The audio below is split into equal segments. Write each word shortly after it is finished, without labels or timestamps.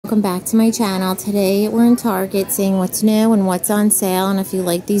welcome back to my channel. Today we're in Target seeing what's new and what's on sale, and if you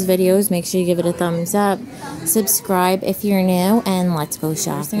like these videos, make sure you give it a thumbs up, subscribe if you're new, and let's go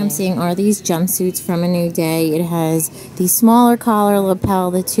shopping. First thing I'm seeing are these jumpsuits from A New Day. It has the smaller collar, lapel,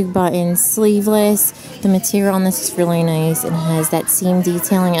 the 2 buttons, sleeveless. The material on this is really nice. It has that seam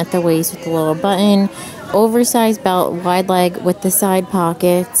detailing at the waist with the little button, oversized belt, wide leg with the side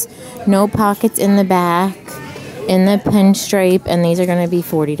pockets, no pockets in the back, in the pinstripe, and these are going to be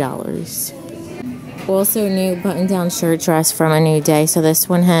 $40. Also, new button-down shirt dress from A New Day. So this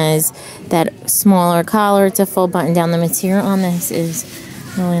one has that smaller collar. It's a full button-down. The material on this is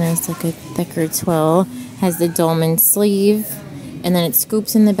really nice, like a thicker twill. Has the dolman sleeve, and then it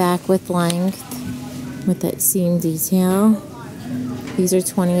scoops in the back with length with that seam detail. These are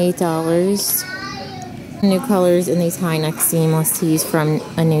 $28. New colors in these high neck seamless tees from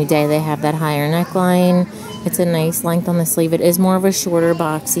A New Day. They have that higher neckline. It's a nice length on the sleeve. It is more of a shorter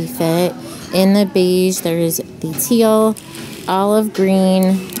boxy fit. In the beige, there is the teal, olive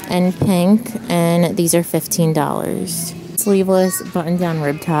green, and pink, and these are $15. Sleeveless button-down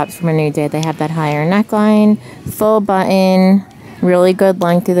rib tops from A New Day. They have that higher neckline, full button, really good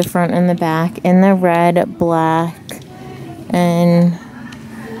length through the front and the back, in the red, black, and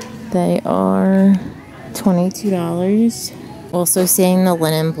they are $22. Also seeing the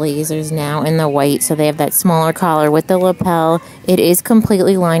linen blazers now in the white. So they have that smaller collar with the lapel. It is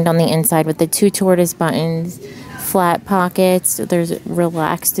completely lined on the inside with the 2 tortoise buttons, flat pockets. There's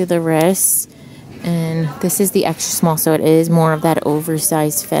relaxed through the wrists. And this is the extra small, so it is more of that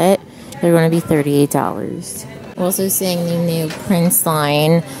oversized fit. They're going to be $38. Also seeing the new Prince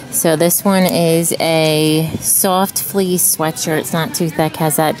line. So this one is a soft fleece sweatshirt. It's not too thick.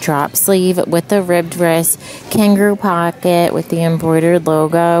 Has that drop sleeve with the ribbed wrist, kangaroo pocket with the embroidered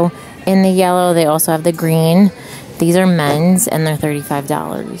logo. In the yellow, they also have the green. These are men's, and they're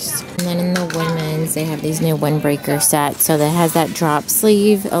 $35. And then in the women's, they have these new windbreaker sets. So that has that drop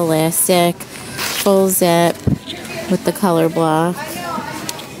sleeve, elastic, full zip with the color block.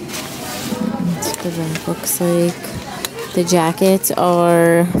 The back looks like. The jackets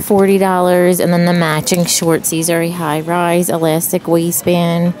are $40, and then the matching shorts. These are a high-rise elastic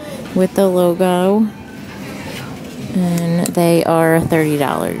waistband with the logo, and they are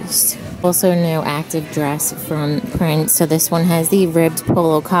 $30. Also, new active dress from Prince. So this one has the ribbed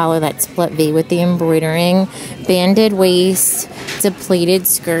polo collar, that split V with the embroidering, banded waist, it's a pleated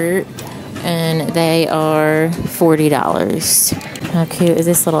skirt, and they are $40. How cute is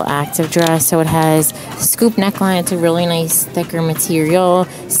this little active dress? So it has scoop neckline. It's a really nice thicker material.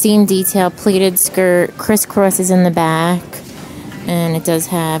 Seam detail, pleated skirt, crisscrosses in the back. And it does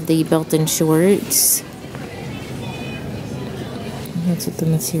have the built-in shorts. That's what the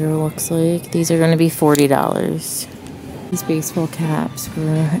material looks like. These are going to be $40. These baseball caps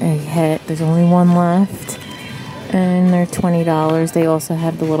were a hit. There's only one left. And they're $20. They also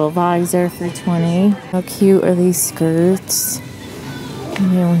have the little visor for $20. How cute are these skirts?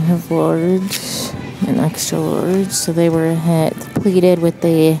 They only have large and extra large, so they were a hit. Pleated with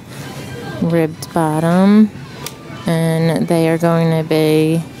the ribbed bottom, and they are going to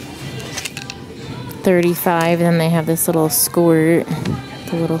be $35. Then they have this little skirt,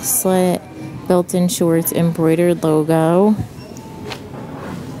 the little slit, built-in shorts, embroidered logo.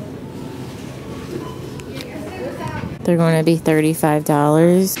 They're going to be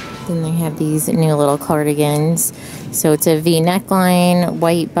 $35. Then they have these new little cardigans. So it's a V neckline,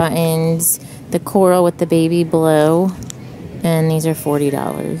 white buttons, the coral with the baby blue, and these are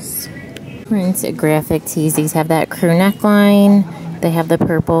 $40. Prince graphic tees. These have that crew neckline. They have the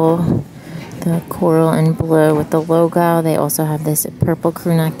purple, the coral and blue with the logo. They also have this purple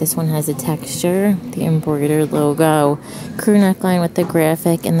crew neck. This one has a texture, the embroidered logo. Crew neckline with the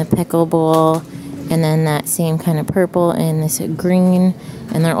graphic and the pickleball. And then that same kind of purple and this green,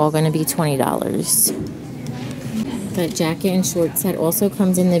 and they're all going to be $20. The jacket and short set also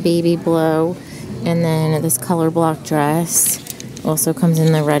comes in the baby blue, and then this color block dress also comes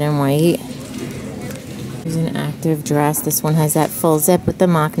in the red and white. There's an active dress. This one has that full zip with the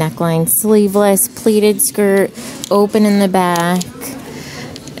mock neckline, sleeveless, pleated skirt, open in the back,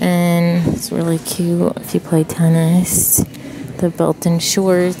 and it's really cute if you play tennis. The built-in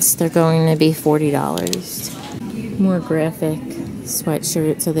shorts, they're going to be $40. More graphic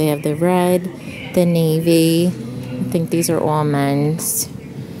sweatshirt. So they have the red, the navy. I think these are all men's.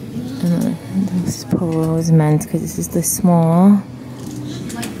 And this polo is men's because this is the small.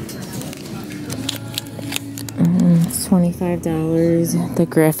 And it's $25. The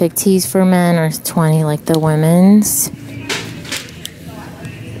graphic tees for men are $20, like the women's.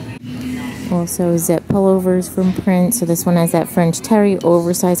 Also zip pullovers from Prince. So this one has that French terry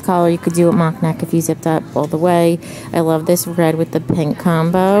oversized collar. You could do it mock neck if you zipped up all the way. I love this red with the pink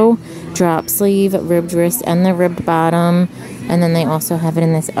combo. Drop sleeve, ribbed wrist, and the ribbed bottom. And then they also have it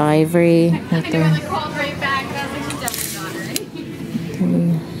in this ivory.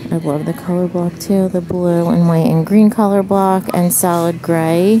 I love the color block too. The blue and white and green color block and solid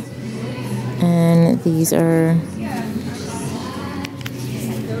gray. And these are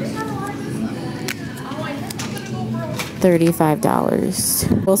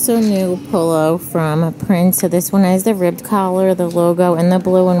 $35. Also new polo from Prince. So this one has the ribbed collar, the logo, and the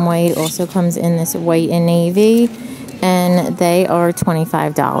blue and white. Also comes in this white and navy. And they are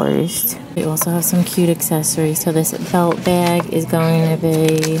 $25. They also have some cute accessories. So this belt bag is going to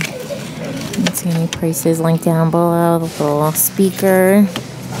be, let's see any prices linked down below. The little speaker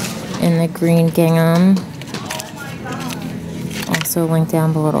in the green gingham. Also linked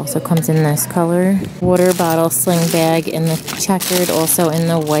down below. It also comes in this color. Water bottle sling bag in the checkered, also in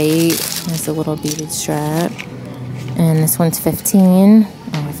the white. There's a little beaded strap. And this one's $15.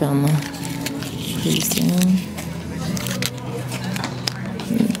 Oh, I found the pricing.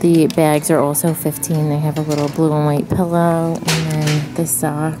 The bags are also $15. They have a little blue and white pillow, and then the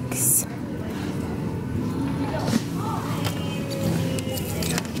socks.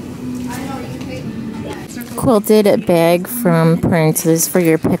 Quilted bag from Prince. This is for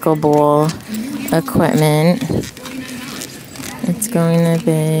your pickleball equipment. It's going to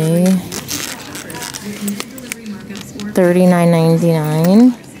be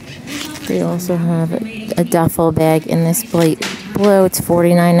 $39.99. They also have a duffel bag in this blue. It's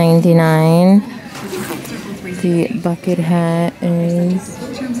 $49.99. The bucket hat is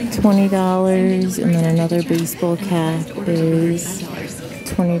 $20, and then another baseball cap is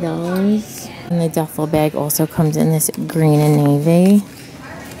 $20. And the duffel bag also comes in this green and navy,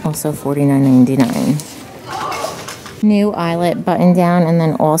 also $49.99. New eyelet button down, and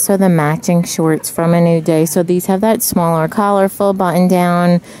then also the matching shorts from A New Day. So these have that smaller collar, full button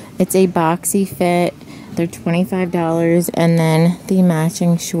down. It's a boxy fit. They're $25, and then the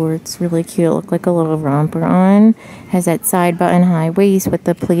matching shorts, really cute, look like a little romper on. Has that side button high waist with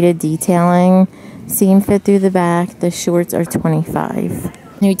the pleated detailing. Seam fit through the back. The shorts are $25.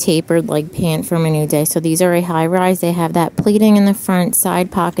 New tapered leg pant from A New Day. So these are a high rise. They have that pleating in the front, side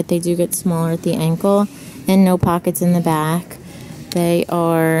pocket. They do get smaller at the ankle, and no pockets in the back. They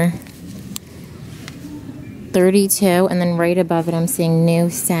are $32, and then right above it I'm seeing new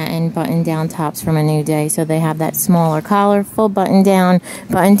satin button down tops from A New Day. So they have that smaller collar, full button down,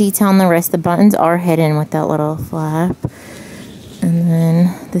 button detail on the wrist. The buttons are hidden with that little flap, and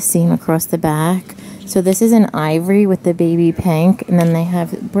then the seam across the back. So this is an ivory with the baby pink, and then they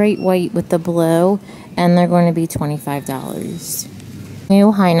have bright white with the blue, and they're going to be $25.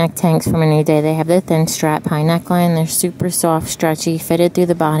 New high neck tanks from A New Day. They have the thin strap high neckline. They're super soft, stretchy, fitted through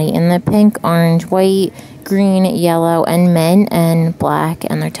the body in the pink, orange, white, green, yellow, and mint, and black,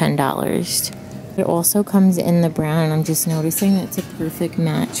 and they're $10. It also comes in the brown, and I'm just noticing that it's a perfect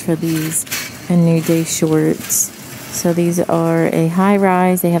match for these A New Day shorts. So these are a high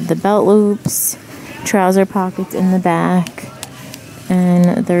rise. They have the belt loops, trouser pockets in the back,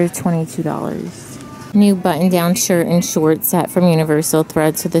 and they're $22. New button down shirt and short set from Universal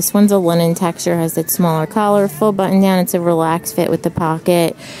Thread. So this one's a linen texture, has that smaller collar, full button down. It's a relaxed fit with the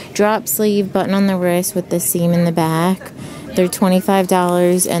pocket, drop sleeve, button on the wrist with the seam in the back. They're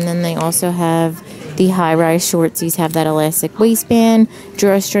 $25, and then they also have the high-rise shorts. These have that elastic waistband,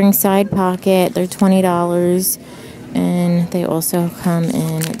 drawstring side pocket. They're $20, and they also come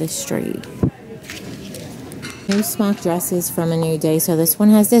in the straight. New smock dresses from A New Day. So this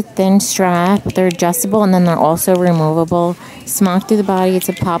one has a thin strap. They're adjustable, and then they're also removable. Smock through the body. It's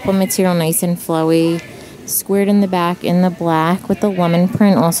a poplin material, nice and flowy. Squared in the back in the black with the lemon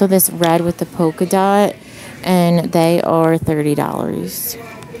print. Also this red with the polka dot, and they are $30.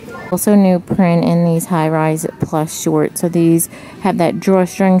 Also new print in these high-rise plush shorts. So these have that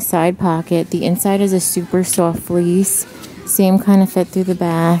drawstring side pocket. The inside is a super soft fleece. Same kind of fit through the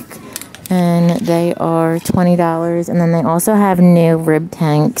back. And they are $20. And then they also have new rib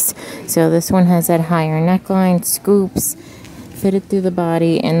tanks. So this one has that higher neckline, scoops, fitted through the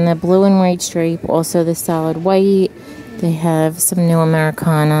body in the blue and white stripe. Also the solid white. They have some new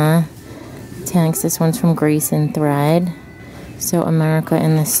Americana tanks. This one's from Grace and Thread. So America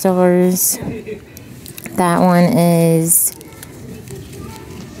and the Stars. That one is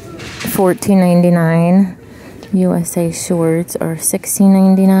 $14.99. USA shorts are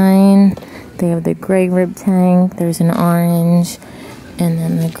 $16.99. They have the gray rib tank. There's an orange, and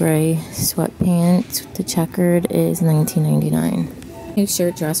then the gray sweatpants. The checkered is $19.99. New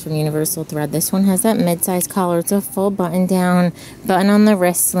shirt dress from Universal Thread. This one has that mid-size collar. It's a full button down, button on the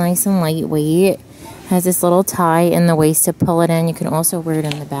wrist, nice and lightweight. Has this little tie in the waist to pull it in. You can also wear it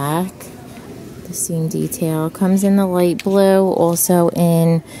in the back. The seam detail comes in the light blue, also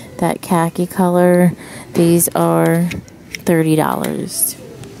in that khaki color. These are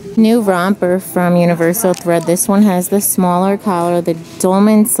 $30. New romper from Universal Thread. This one has the smaller collar, the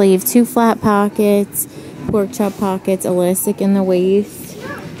dolman sleeve, 2 flat pockets, pork chop pockets, elastic in the waist,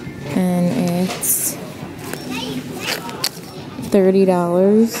 and it's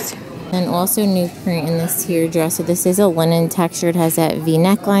 $30. And also new print in this tier dress. So this is a linen texture. It has that V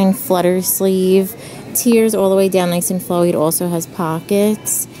neckline, flutter sleeve, tiers all the way down, nice and flowy. It also has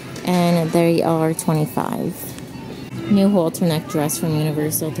pockets, and they are $25. New halter neck dress from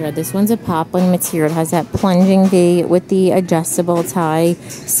Universal Thread. This one's a poplin material. It has that plunging V with the adjustable tie.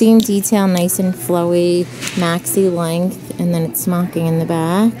 Seam detail, nice and flowy, maxi length, and then it's smocking in the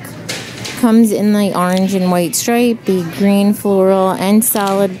back. Comes in the orange and white stripe, the green floral, and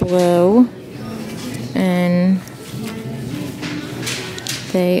solid blue. And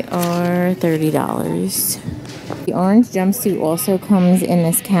they are $30. The orange jumpsuit also comes in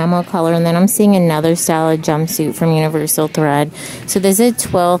this camel color, and then I'm seeing another style of jumpsuit from Universal Thread. So there's a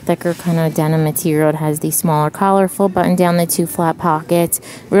twill, thicker kind of denim material. It has the smaller collar, full button down, the 2 flat pockets,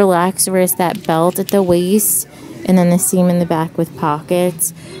 relaxed wrist, that belt at the waist, and then the seam in the back with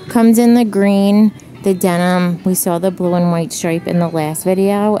pockets. Comes in the green, the denim. We saw the blue and white stripe in the last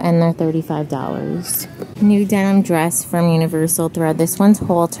video, and they're $35. New denim dress from Universal Thread. This one's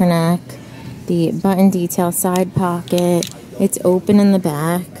halter neck. The button detail, side pocket. It's open in the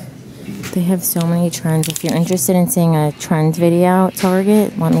back. They have so many trends. If you're interested in seeing a trend video at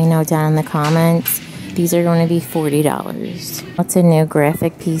Target, let me know down in the comments. These are going to be $40. Lots of new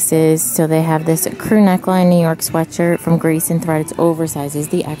graphic pieces. So they have this crew neckline New York sweatshirt from Grace and Thread. It's oversized. It's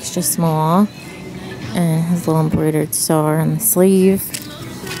the extra small. And it has a little embroidered star on the sleeve.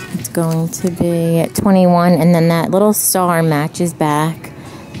 It's going to be $21. And then that little star matches back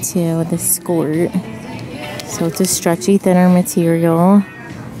to the skirt. So it's a stretchy, thinner material.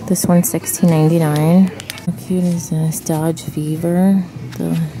 This one's $16.99. How cute is this? Dodge Fever.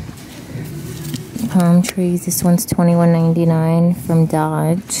 The palm trees. This one's $21.99 from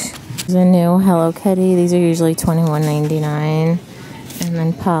Dodge. There's a new Hello Kitty. These are usually $21.99. And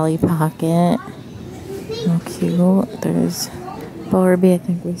then Polly Pocket. How cute. There's Barbie. I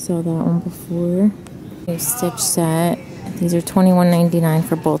think we saw that one before. New Stitch set. These are $21.99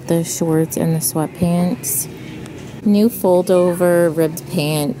 for both the shorts and the sweatpants. New fold over ribbed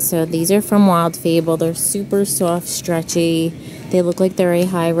pants. So these are from Wild Fable. They're super soft, stretchy. They look like they're a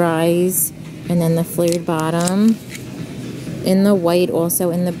high rise. And then the flared bottom. In the white,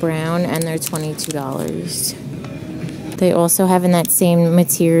 also in the brown, and they're $22. They also have in that same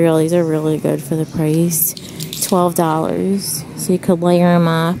material. These are really good for the price. $12. So you could layer them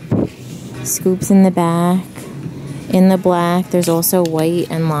up. Scoops in the back. In the black, there's also white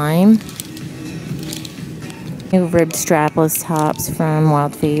and lime. New ribbed strapless tops from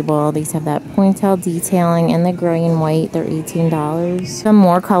Wild Fable. These have that pointel detailing in the gray and white. They're $18. Some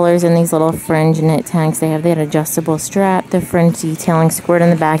more colors in these little fringe knit tanks. They have that adjustable strap, the fringe detailing squirt in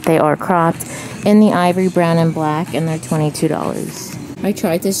the back. They are cropped in the ivory, brown, and black, and they're $22. I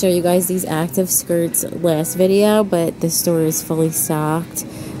tried to show you guys these active skirts last video, but the store is fully stocked,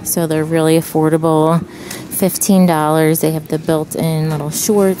 so they're really affordable. $15. They have the built-in little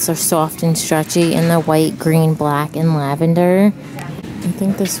shorts. They're soft and stretchy in the white, green, black, and lavender. I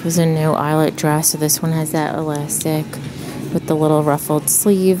think this was a new eyelet dress. So this one has that elastic with the little ruffled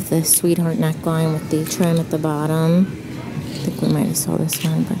sleeve, the sweetheart neckline with the trim at the bottom. I think we might have saw this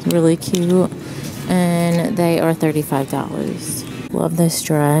one, but it's really cute. And they are $35. Love this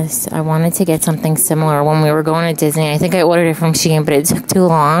dress. I wanted to get something similar when we were going to Disney. I think I ordered it from Shein, but it took too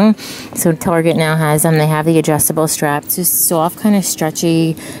long. So Target now has them. They have the adjustable strap. It's just soft, kind of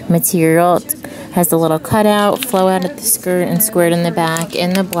stretchy material. It has the little cutout, flow out at the skirt, and squared in the back.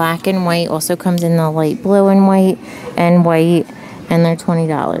 In the black and white. Also comes in the light blue and white, and they're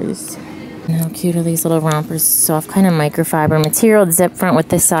 $20. And how cute are these little rompers? Soft kind of microfiber material, zip front with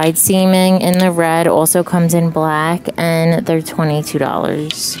the side seaming. In the red, also comes in black, and they're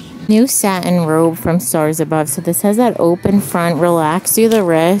 $22. New satin robe from Stars Above. So this has that open front, relax through the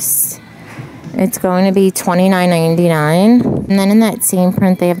wrists. It's going to be $29.99. And then in that same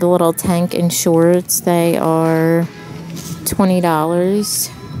print, they have the little tank and shorts. They are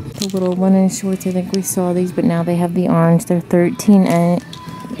 $20. The little linen shorts, I think we saw these, but now they have the orange. They're $13.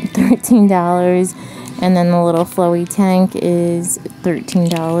 And then the little flowy tank is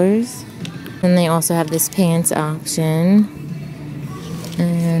 $13. And they also have this pants option.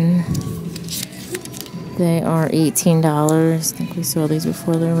 And they are $18. I think we saw these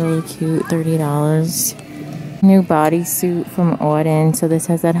before. They're really cute. $30. New bodysuit from Auden. So this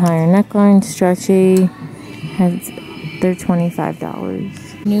has that higher neckline, stretchy. They're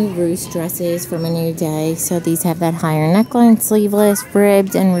 $25. New Roost dresses from A New Day. So these have that higher neckline, sleeveless,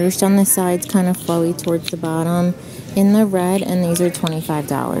 ribbed, and ruched on the sides, kind of flowy towards the bottom in the red, and these are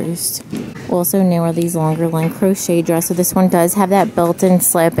 $25. Also new are these longer length crochet dress. So this one does have that built-in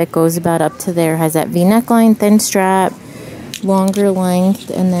slip. It goes about up to there. Has that V neckline, thin strap, longer length,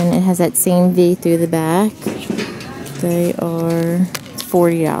 and then it has that same V through the back. They are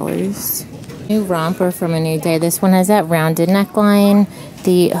 $40. New romper from A New Day. This one has that rounded neckline,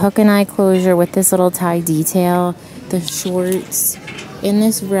 the hook and eye closure with this little tie detail. The shorts in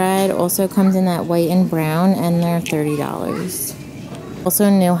this red also comes in that white and brown, and they're $30. Also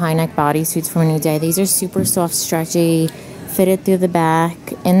new high neck bodysuits from A New Day. These are super soft, stretchy, fitted through the back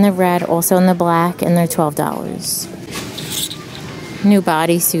in the red, also in the black, and they're $12. New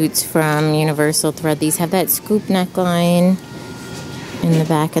bodysuits from Universal Thread. These have that scoop neckline in the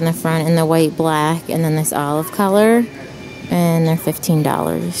back and the front in the white, black, and then this olive color, and they're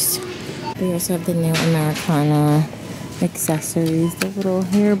 $15. We also have the new Americana accessories. The little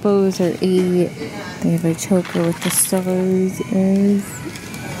hair bows are $8. They have a choker with the stars is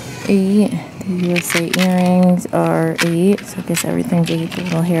 $8. The USA earrings are $8. So I guess everything's $8. The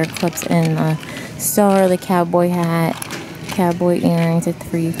little hair clips and the star, the cowboy hat, cowboy earrings, a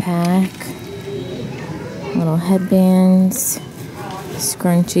 3-pack. Little headbands,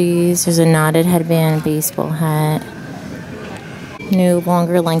 scrunchies. There's a knotted headband, baseball hat. New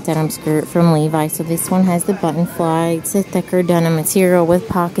longer length denim skirt from Levi. So this one has the button fly. It's a thicker denim material with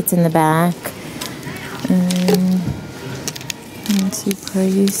pockets in the back. Let's see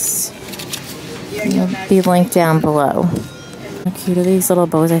price. It'll be linked down below. How cute are these little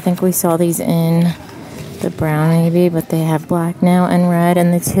bows? I think we saw these in the brown maybe, but they have black now and red,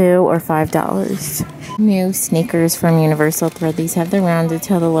 and the two are $5. New sneakers from Universal Thread. These have the rounded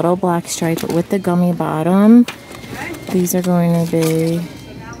toe, the little black stripe with the gummy bottom. These are going to be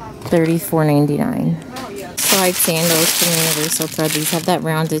 $34.99. Slide sandals from Universal Thread. These have that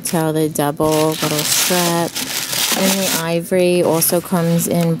rounded toe, the double little strap, and the ivory also comes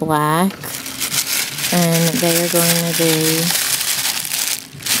in black, and they are going to be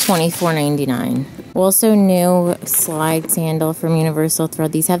 $24.99. Also new slide sandal from Universal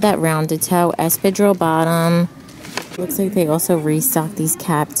Thread. These have that rounded toe, espadrille bottom. Looks like they also restocked these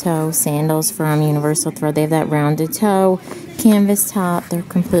cap toe sandals from Universal Thread. They have that rounded toe, canvas top. They're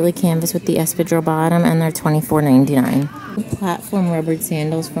completely canvas with the espadrille bottom, and they're $24.99. Platform rubbered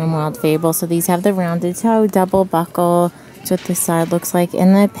sandals from FABLE. So these have the rounded toe, double buckle. That's what this side looks like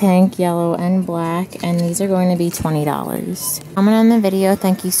in the pink, yellow, and black, and these are going to be $20. Comment on the video.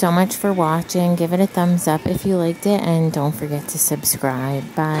 Thank you so much for watching. Give it a thumbs up if you liked it, and don't forget to subscribe.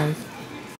 Bye.